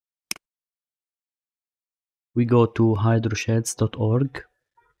We go to hydrosheds.org.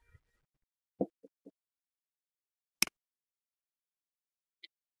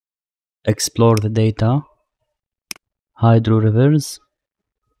 Explore the data, hydro rivers,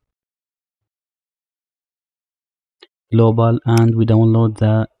 global, and we download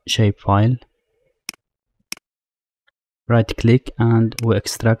the shapefile. Right click and we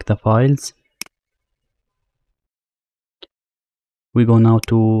extract the files. We go now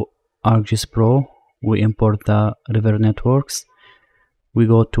to ArcGIS Pro. We import the river networks. We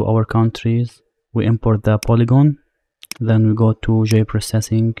go to our countries. We import the polygon. Then we go to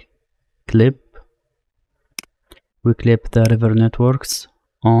J-processing, clip. We clip the river networks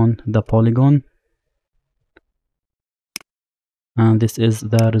on the polygon. And this is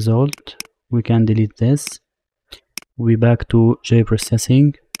the result. We can delete this. We back to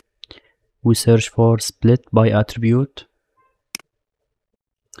J-processing. We search for split by attribute.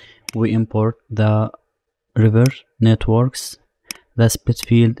 We import the river networks. The split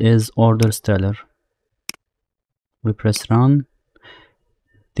field is order stellar. We press run.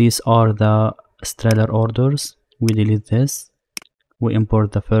 These are the stellar orders. We delete this. We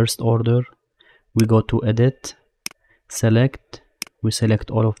import the first order. We go to edit, select. We select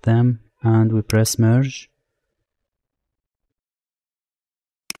all of them and we press merge.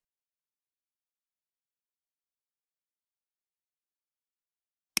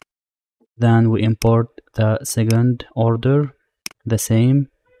 Then we import the second order, the same,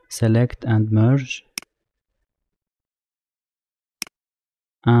 select and merge.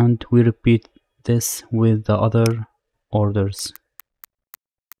 And we repeat this with the other orders.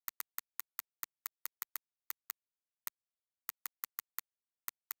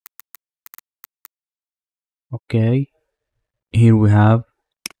 Okay, here we have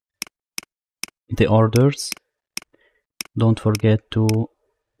the orders. Don't forget to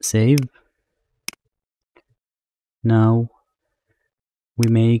save. Now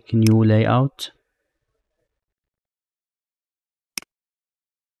we make new layout.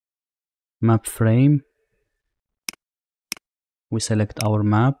 Map frame. We select our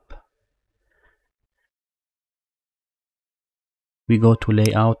map. We go to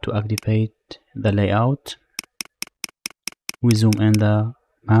layout to activate the layout. We zoom in the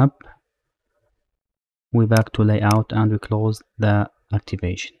map. We back to layout and we close the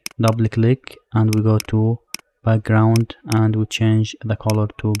activation. Double click and we go to background and we change the color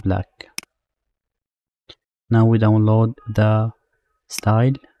to black. Now we download the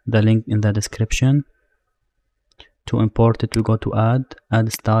style, the link in the description. To import it, we go to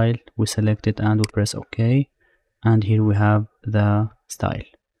add style, we select it and we press OK. And here we have the style.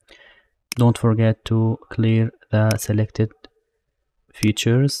 Don't forget to clear the selected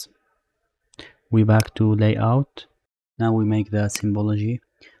features. We back to layout. Now we make the symbology.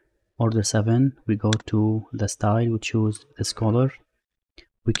 Order 7, we go to the style, we choose this color.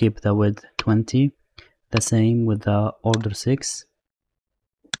 We keep the width 20. The same with the order 6.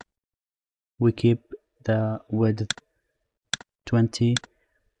 We keep the width 20.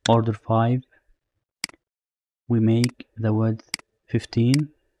 Order 5. We make the width 15.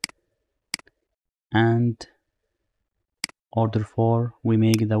 And order 4, we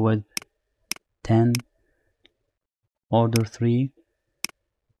make the width 10. Order 3,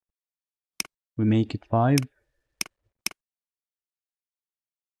 we make it 5.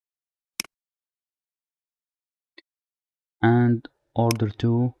 And order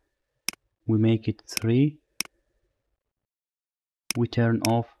 2, we make it 3. We turn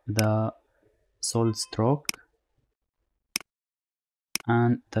off the solid stroke.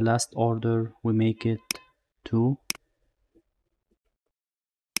 And the last order, we make it 2.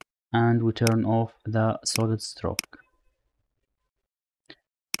 And we turn off the solid stroke.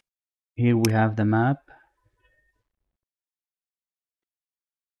 Here we have the map.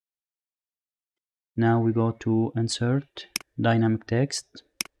 Now we go to insert, dynamic text,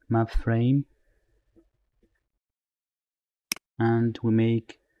 map frame, and we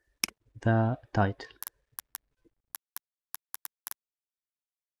make the title.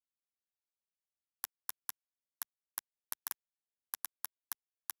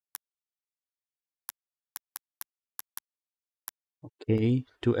 Okay,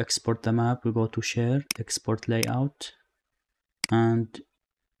 to export the map, we go to share, export layout, and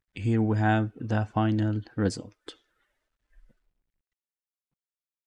here we have the final result.